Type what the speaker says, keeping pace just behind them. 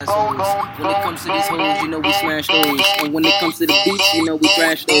When it comes to these hoes, you know we smash those. And when it comes to the beats, you know we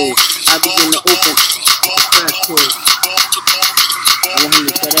crash those. I be in the open, crash course. I want him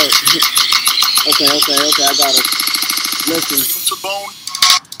to shut up. Okay, I got it. Listen.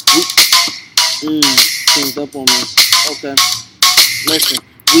 Things up on me. Okay. Listen.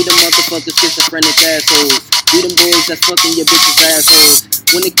 We the motherfuckers schizophrenic assholes. We them boys that's fucking your bitches assholes.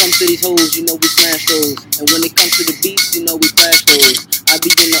 When it comes to these hoes, you know we smash those. And when it comes to the beats, you know we crash those. I be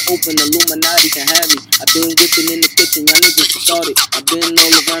in the open, Illuminati can have me. I been whipping in the kitchen, y'all niggas started. I been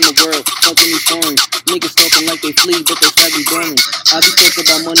all around the world, talking these foreign. Niggas talking like they flee, but they try to be burning. I be talking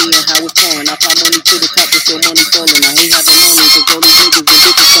about money and how it's pouring. I pop money to the top, it's still money falling. I hate having money, cause all these niggas and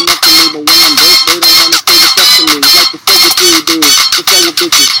bitches come up to me. But when I'm broke, they don't wanna sing it up to me. Like the silver dude do, the silver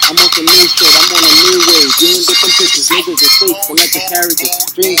bitches. I'm on some new shit, I'm on a new wave. Doing different pictures, niggas is fake, but like the characters.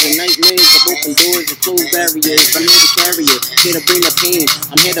 Dreams and nightmares of open doors and closed barriers. I'm here to carry it, here to bring the pain.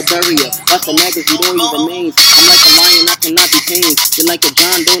 I'm here to bury it. Watch the maggots, you don't even remain. I'm like a lion, I cannot be tamed. You're like a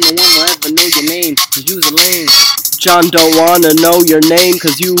John, don't no one will ever know your name. Cause you's a lame. John don't wanna know your name,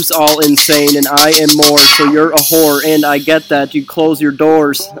 cause you's all insane, and I am more, so you're a whore, and I get that, you close your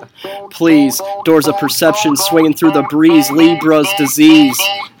doors. Please, doors of perception swinging through the breeze, Libra's disease.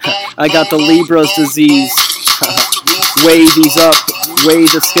 I got the Libra's disease. Weigh these up, weigh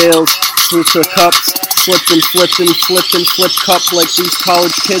the scales, switch the cups, flip and flip cup like these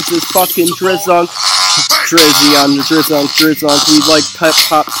college kids is fucking drizzunk. Drizzy on the drizzunk, we like pet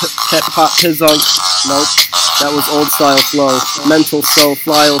pop pizzunk. Nope, that was old style flow. Mental so,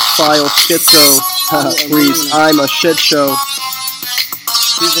 file, schizo. Please, I'm a shit show.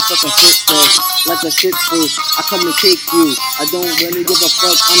 He's a fucking shit show, like a shit fool. I come to kick you, I don't really give a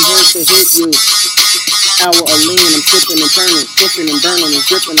fuck, I'm here to hit you. Hour of lean, I'm sipping and turning, flipping and burning and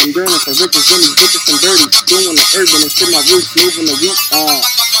dripping and burning for riches in these bitches and dirty. Doing the urban and shit my roots, moving the wheat,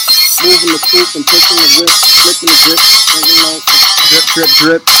 moving the coupe and pushing the whip, flipping the grip,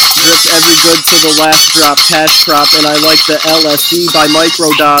 drip, every good to the last drop, cash crop, and I like the LSD by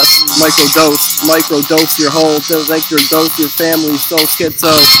microdose your whole, like your dose, your family, so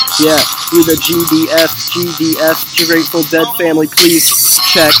schizo, yeah, we the GDF, Grateful Dead family, please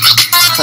check.